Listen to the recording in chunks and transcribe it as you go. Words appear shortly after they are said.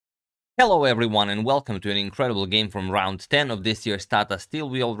Hello everyone and welcome to an incredible game from round 10 of this year's Tata Steel.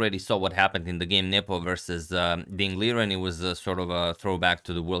 We already saw what happened in the game Nepo versus Ding Liren. It was sort of a throwback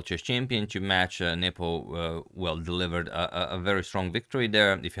to the World Chess Championship match. Nepo, delivered a very strong victory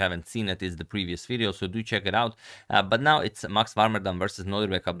there. If you haven't seen it, it's the previous video, so do check it out. But now it's Max Warmerdam versus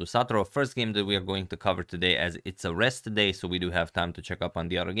Nodirbek Abdusattorov. First game that we are going to cover today, as it's a rest day, so we do have time to check up on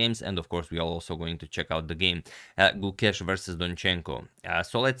the other games. And of course, we are also going to check out the game Gukesh versus Donchenko.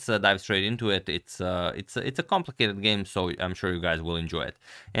 So let's dive straight into it. It's a complicated game, so I'm sure you guys will enjoy it.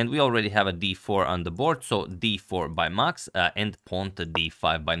 And we already have a d4 on the board, so d4 by Max and pawn to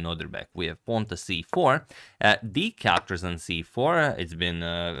d5 by Nodirbek. We have pawn to c4, d captures on c4. It's been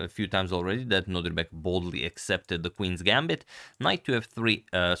a few times already that Nodirbek boldly accepted the queen's gambit. Knight to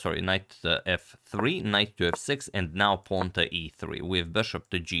f3, knight to f3, knight to f6, and now pawn to e3. We have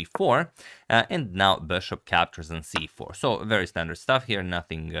bishop to g4, and now bishop captures on c4. So very standard stuff here,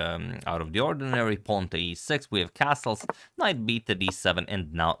 nothing out of the ordinary. Pawn to e6, we have castles, knight b to d7,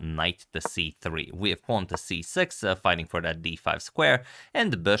 and now knight to c3. We have pawn to c6, fighting for that d5 square,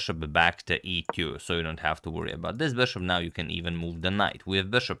 and bishop back to e2, so you don't have to worry about this bishop. Now you can even move the knight. We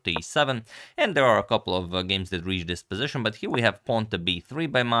have bishop to e7, and there are a couple of games that reach this position, but here we have pawn to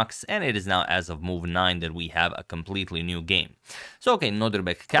b3 by Max, and it is now as of move 9 that we have a completely new game. So okay,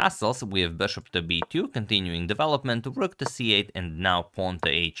 Nodirbek castles, we have bishop to b2, continuing development, rook to c8, and now pawn to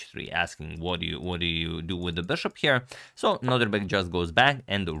h3, asking what do you do with the bishop here. So Nodirbek just goes back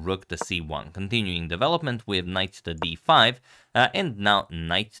and rook to c1, continuing development. We have knight to d5, and now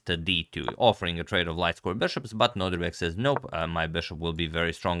knight to d2, offering a trade of light square bishops, but Nodirbek says nope, my bishop will be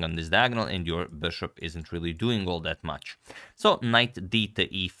very strong on this diagonal and your bishop isn't really doing all that much. So knight d to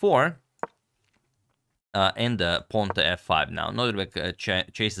e4, and pawn to f5. Now Nodirbek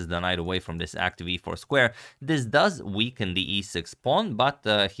chases the knight away from this active e4 square. This does weaken the e6 pawn,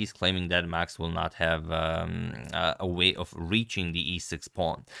 but he's claiming that Max will not have a way of reaching the e6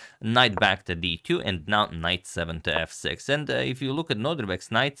 pawn. Knight back to d2, and now knight 7 to f6. And if you look at Nodirbek's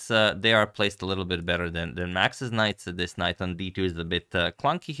knights, they are placed a little bit better than Max's knights. This knight on d2 is a bit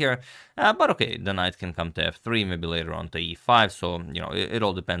clunky here, but okay, the knight can come to f3, maybe later on to e5, so you know, it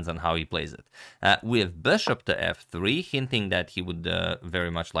all depends on how he plays it. We have bishop to f3, hinting that he would very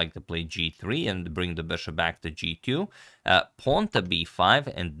much like to play g3 and bring the bishop back to g2. Pawn to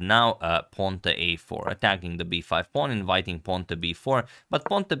b5, and now pawn to a4, attacking the b5 pawn, inviting pawn to b4. But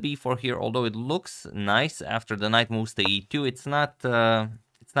pawn to b4 here, although it looks nice after the knight moves to e2, it's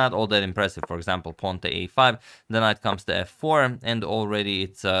not all that impressive. For example, pawn to a5, the knight comes to f4, and already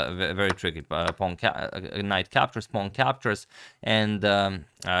it's very tricky. Knight captures, pawn captures, and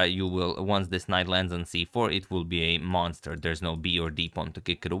you will, once this knight lands on c4, it will be a monster. There's no b or d pawn to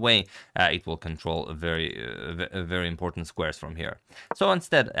kick it away. It will control very important squares from here. So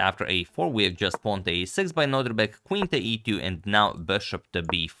instead, after a4, we have just pawn to a6 by Nodirbek, queen to e2, and now bishop to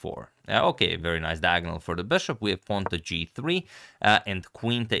b4. Okay, very nice diagonal for the bishop. We have pawn to g3 and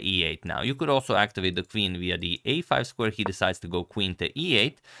queen to e8. Now, you could also activate the queen via the a5 square. He decides to go queen to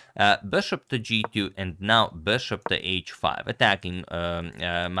e8, bishop to g2, and now bishop to h5, attacking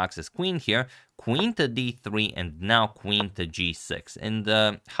Max's queen here. Queen to d3, and now queen to g6.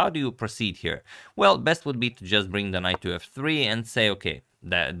 And how do you proceed here? Well, best would be to just bring the knight to f3 and say, okay,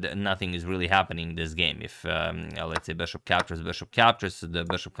 that nothing is really happening in this game. If let's say bishop captures, the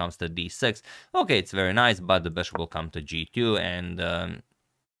bishop comes to d6. Okay, it's very nice, but the bishop will come to g2, and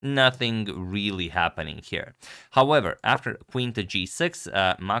nothing really happening here. However, after queen to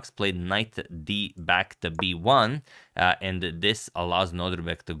g6, Max played knight d back to b1, and this allows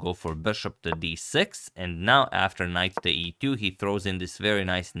Nodirbek to go for bishop to d6, and now after knight to e2, he throws in this very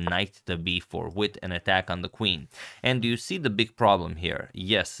nice knight to b4 with an attack on the queen. And do you see the big problem here?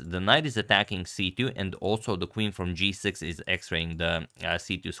 Yes, the knight is attacking c2, and also the queen from g6 is x-raying the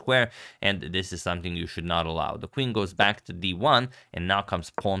c2 square, and this is something you should not allow. The queen goes back to d1, and now comes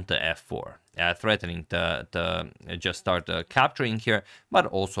pawn to f4. Threatening to just start capturing here, but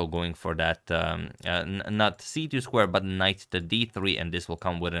also going for that not c2 square, but knight to d3, and this will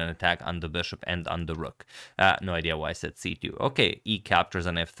come with an attack on the bishop and on the rook. No idea why I said c2. Okay, e captures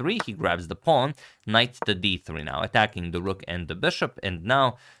on f3, he grabs the pawn, knight to d3 now, attacking the rook and the bishop, and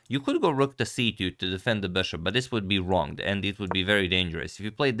now you could go rook to c2 to defend the bishop, but this would be wrong, and it would be very dangerous. If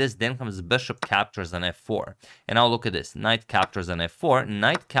you play this, then comes bishop captures on f4. And now look at this, knight captures on f4,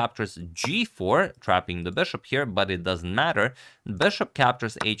 knight captures g4, trapping the bishop here, but it doesn't matter. Bishop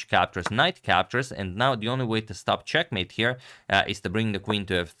captures, h captures, knight captures, and now the only way to stop checkmate here is to bring the queen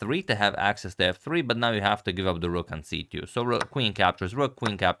to f3 to have access to f3, but now you have to give up the rook on c2. So queen captures rook,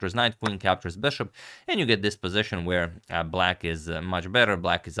 queen captures knight, queen captures bishop, bishop, and you get this position where black is much better.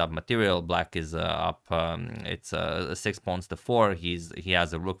 Black is up material, black is up, it's 6 pawns to 4. He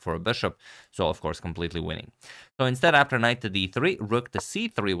has a rook for a bishop, so of course completely winning. So instead, after knight to d3, rook to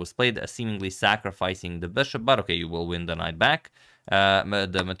c3 was played, seemingly sacrificing the bishop, but okay, you will win the knight back.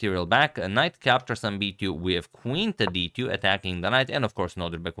 The material back. Knight captures on b2. We have queen to d2 attacking the knight, and of course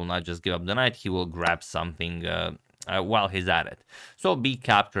Nodirbek will not just give up the knight, he will grab something while he's at it. So b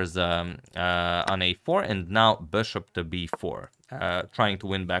captures on a4, and now bishop to b4, trying to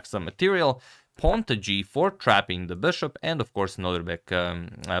win back some material. Pawn to g4, trapping the bishop, and of course Nodirbek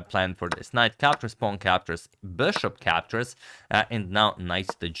planned for this. Knight captures, pawn captures, bishop captures, and now knight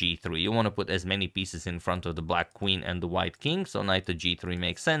to g3. You want to put as many pieces in front of the black queen and the white king, so knight to g3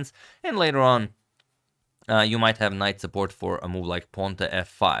 makes sense. And later on, you might have knight support for a move like pawn to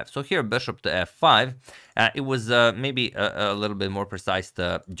f5. So here, bishop to f5. It was maybe a little bit more precise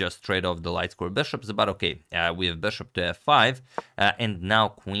to just trade off the light square bishops, but okay, we have bishop to f5, and now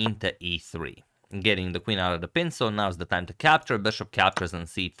queen to e3. Getting the queen out of the pin, so now's the time to capture. Bishop captures on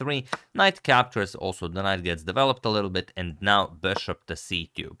c3, knight captures, also the knight gets developed a little bit, and now bishop to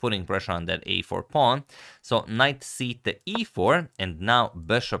c2, putting pressure on that a4 pawn. So knight c to e4, and now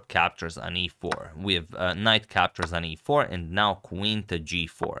bishop captures on e4. We have knight captures on e4, and now queen to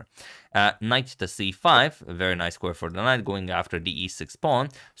g4. Knight to c5, a very nice square for the knight, going after the e6 pawn.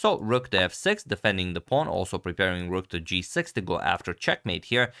 So rook to f6, defending the pawn, also preparing rook to g6 to go after checkmate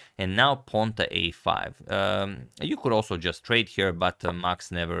here, and now pawn to a5. You could also just trade here, but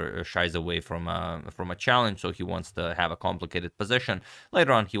Max never shies away from a challenge, so he wants to have a complicated position.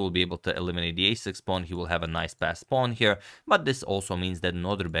 Later on, he will be able to eliminate the a6 pawn. He will have a nice passed pawn here, but this also means that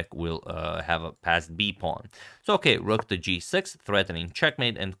Nodirbek will have a passed b pawn. So okay, rook to g6, threatening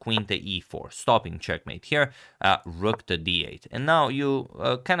checkmate, and queen to e4, stopping checkmate here, rook to d8. And now you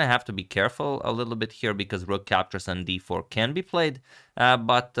kind of have to be careful a little bit here, because rook captures on d4 can be played,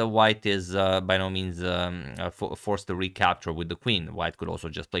 but white is by no means forced to recapture with the queen. White could also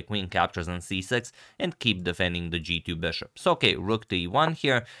just play queen captures on c6 and keep defending the g2 bishop. So okay, rook to e1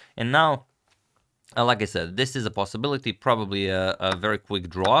 here, and now like I said, this is a possibility, probably a very quick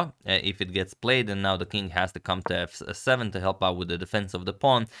draw if it gets played, and now the king has to come to f7 to help out with the defense of the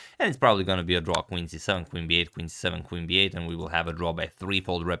pawn, and it's probably going to be a draw, queen c7, queen b8, queen c7, queen b8, and we will have a draw by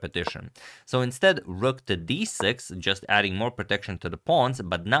threefold repetition. So instead, rook to d6, just adding more protection to the pawns,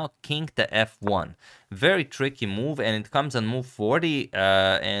 but now king to f1. Very tricky move, and it comes on move 40,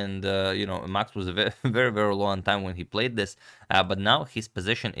 and you know, Max was very, very low on time when he played this, but now his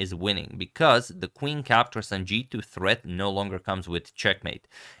position is winning, because the queen captures on g2 threat no longer comes with checkmate.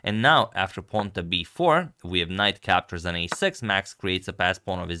 And now, after pawn to b4, we have knight captures on a6, Max creates a passed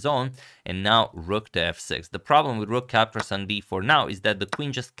pawn of his own, and now rook to f6. The problem with rook captures on d4 now is that the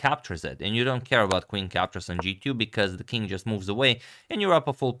queen just captures it, and you don't care about queen captures on g2, because the king just moves away, and you're up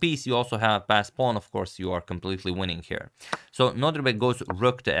a full piece. You also have a passed pawn, of course, you are completely winning here. So Nodirbek goes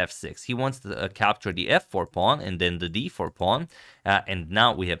rook to f6. He wants to capture the f4 pawn, and then the d4 pawn, and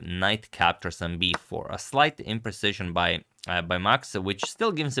now we have knight captures on b4. A slight imprecision by Max, which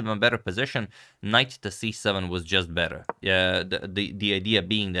still gives him a better position. Knight to c7 was just better. The idea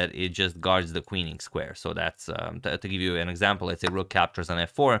being that it just guards the queening square. So that's to give you an example. Let's say rook captures on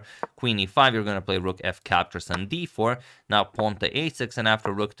f4, queen e5. You're going to play rook f captures on d4. Now pawn to a6, and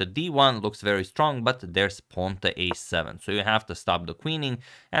after rook to d1 looks very strong, but there's pawn to a7. So you have to stop the queening,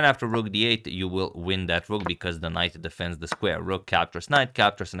 and after rook d8 you will win that rook, because the knight defends the square. Rook captures, knight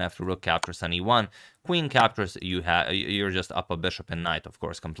captures, and after rook captures on e1, queen captures, you're just up a bishop and knight, of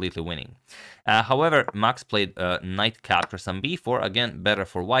course, completely winning. However, Max played knight captures on b4, again better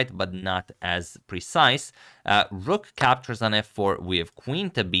for white, but not as precise. Rook captures on f4, we have queen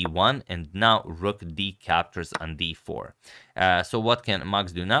to b1, and now rook d captures on d4. So what can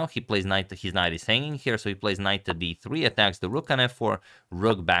Max do now? He plays knight, his knight is hanging here, so he plays knight to d3, attacks the rook on f4,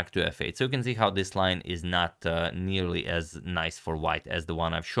 rook back to f8. So you can see how this line is not nearly as nice for white as the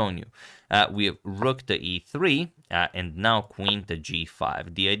one I've shown you. We have rook to e3, and now queen to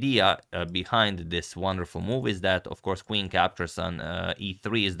g5. The idea behind this wonderful move is that, of course, queen captures on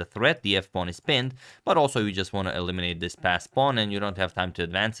e3 is the threat, the f-pawn is pinned, but also you just want to eliminate this passed pawn, and you don't have time to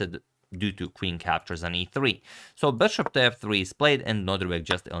advance it due to queen captures on e3. So bishop to f3 is played, and Nodirbek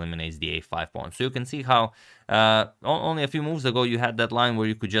just eliminates the a5 pawn. So you can see how only a few moves ago you had that line where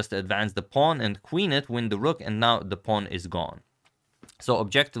you could just advance the pawn and queen it, win the rook, and now the pawn is gone. So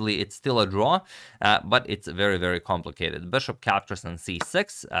objectively, it's still a draw, but it's very, very complicated. Bishop captures on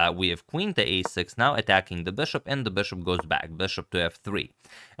c6. We have queen to a6 now, attacking the bishop, and the bishop goes back. Bishop to f3.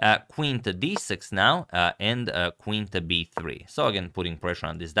 Queen to d6 now, and queen to b3. So again, putting pressure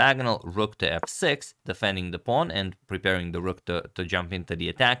on this diagonal. Rook to f6, defending the pawn and preparing the rook to jump into the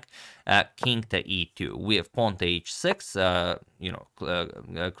attack. King to e2. We have pawn to h6,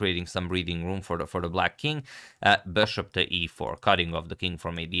 creating some breathing room for the black king. Bishop to e4, cutting off the king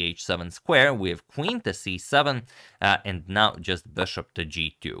from a h7 square. We have queen to c7, and now just bishop to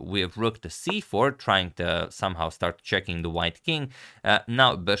g2. We have rook to c4, trying to somehow start checking the white king.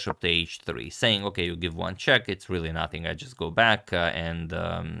 Now bishop to h3, saying, okay, you give one check, it's really nothing. I just go back, and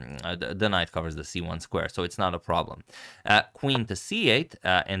the knight covers the c1 square, so it's not a problem. Queen to c8,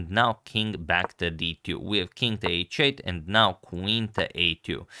 and now king back to d2. We have king to h8, and now queen to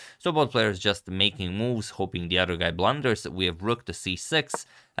a2. So both players just making moves, hoping the other guy blunders. We have rook to c6,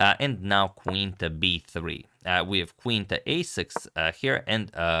 and now queen to b3. We have queen to a6 here,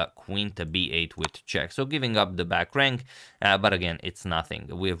 and queen to b8 with check. So giving up the back rank, but again, it's nothing.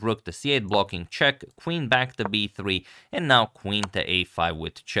 We have rook to c8, blocking check, queen back to b3, and now queen to a5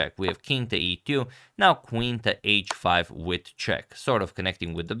 with check. We have king to e2, now queen to h5 with check. Sort of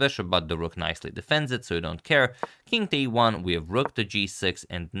connecting with the bishop, but the rook nicely defends it, so you don't care. King to e1, we have rook to g6,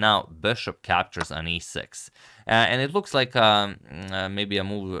 and now bishop captures on e6. And it looks like maybe a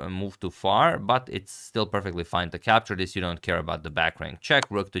move too far, but it's still perfectly fine to capture this. You don't care about the back rank check.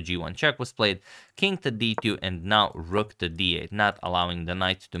 Rook to g1 check was played, king to d2, and now rook to d8, not allowing the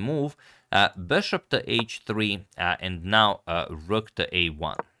knight to move. Bishop to h3, and now rook to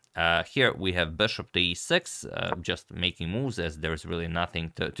a1. Here we have bishop to e6, just making moves, as there's really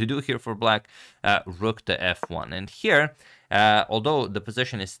nothing to do here for black. Rook to f1. And here, although the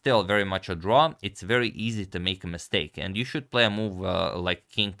position is still very much a draw, it's very easy to make a mistake. And you should play a move like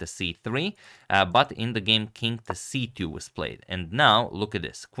king to c3, but in the game, king to c2 was played. And now, look at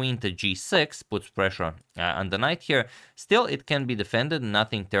this. Queen to g6 puts pressure on the knight here. Still, it can be defended.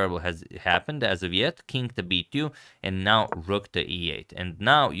 Nothing terrible has happened as of yet. King to b2, and now rook to e8. And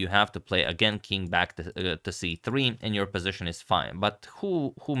now you have to play again king back to c3, and your position is fine. But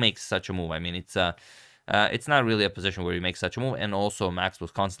who makes such a move? I mean, it's not really a position where you make such a move. And also, Max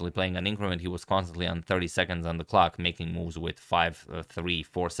was constantly playing an increment. He was constantly on 30 seconds on the clock, making moves with 5, 3,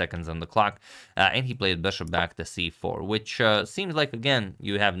 4 seconds on the clock. And he played bishop back to c4, which seems like, again,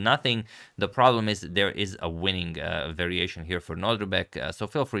 you have nothing. The problem is there is a winning variation here for Nodirbek. So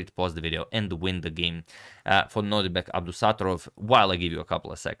feel free to pause the video and win the game for Nodirbek Abdusattorov while I give you a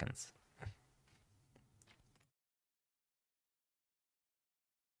couple of seconds.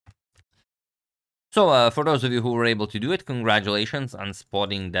 So for those of you who were able to do it, congratulations on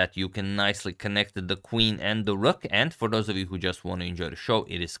spotting that you can nicely connect the queen and the rook. And for those of you who just want to enjoy the show,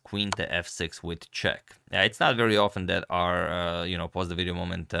 it is queen to f6 with check. It's not very often that our, pause the video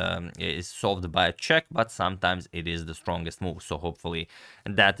moment is solved by a check, but sometimes it is the strongest move. So hopefully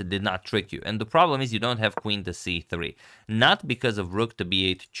that did not trick you. And the problem is you don't have queen to c3. Not because of rook to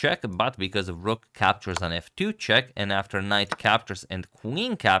b8 check, but because of rook captures on f2 check. And after knight captures and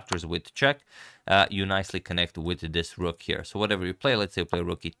queen captures with check, you nicely connect with this rook here. So whatever you play, let's say you play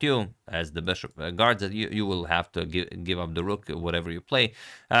rook e2, as the bishop guards it, you will have to give up the rook, whatever you play.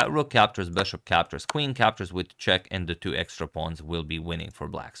 Rook captures, bishop captures, queen captures with check, and the 2 extra pawns will be winning for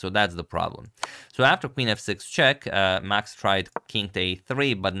black. So that's the problem. So after queen f6 check, Max tried king to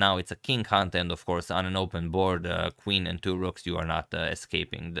a3, but now it's a king hunt, and of course on an open board, queen and 2 rooks, you are not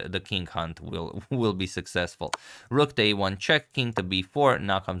escaping. The king hunt will be successful. Rook to a1 check, king to b4,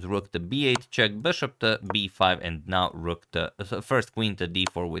 now comes rook to b8 check, bishop to b5, and now rook to first queen to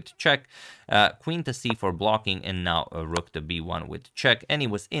d4 with check, queen to c4 blocking, and now rook to b1 with check. And he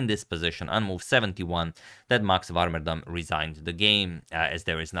was in this position on move 71 that Max Warmerdam resigned the game, as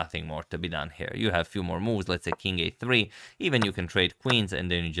there is nothing more to be done here. You have a few more moves, let's say king a3, even you can trade queens, and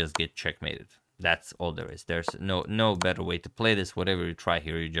then you just get checkmated. That's all there is. There's no better way to play this. Whatever you try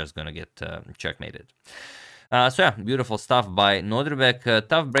here, you're just gonna get checkmated. So yeah, beautiful stuff by Nodirbek.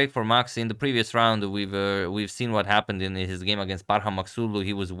 Tough break for Max in the previous round. We've seen what happened in his game against Parham Maksulu.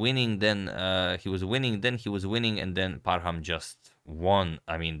 He was winning, then he was winning, and then Parham just won.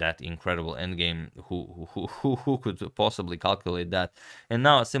 I mean, that incredible endgame. Who could possibly calculate that? And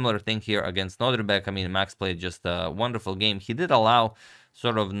now a similar thing here against Nodirbek. I mean, Max played just a wonderful game. He did allow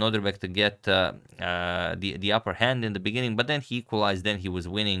sort of Nodirbek to get the upper hand in the beginning, but then he equalized. Then he was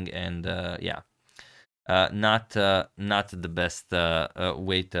winning, and yeah. not the best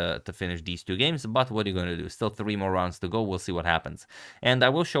way to finish these two games, but what are you going to do? Still 3 more rounds to go. We'll see what happens. And I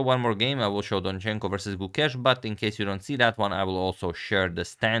will show one more game. I will show Donchenko versus Gukesh, but in case you don't see that one, I will also share the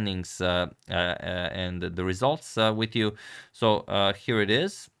standings and the results with you. So here it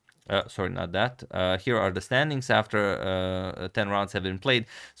is. Sorry, not that. Here are the standings after 10 rounds have been played.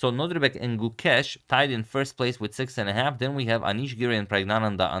 So Nodirbek and Gukesh tied in first place with 6.5. Then we have Anish Giri and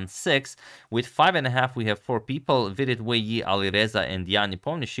Pragnananda on 6. With 5.5, we have 4 people: Vidit Weyi, Alireza, and Yanni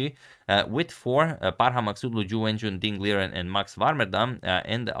Pomnishi. With 4, Parha Maksudlu, Ju Wenjun, Ding Liren, and Max Warmerdam,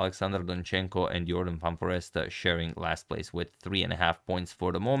 and Alexander Donchenko and Jordan Van Forest sharing last place with 3.5 points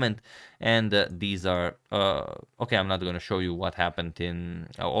for the moment. And these are okay. I'm not going to show you what happened in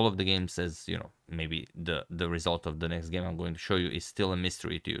all of the games, as you know. Maybe the result of the next game I'm going to show you is still a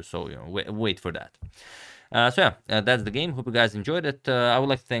mystery to you. So wait for that. So yeah, that's the game. Hope you guys enjoyed it. I would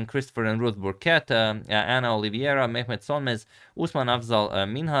like to thank Christopher and Ruth Burkett, Anna Oliviera, Mehmet Solmez, Usman Afzal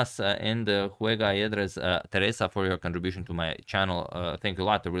Minhas, and Juega Yedres Teresa for your contribution to my channel. Thank you a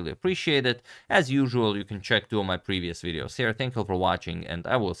lot. I really appreciate it. As usual, you can check 2 of my previous videos here. Thank you for watching, and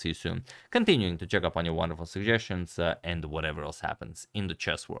I will see you soon. Continuing to check up on your wonderful suggestions and whatever else happens in the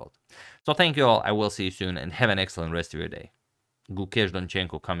chess world. So thank you all. I will see you soon, and have an excellent rest of your day. Gukesh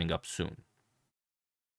Donchenko coming up soon.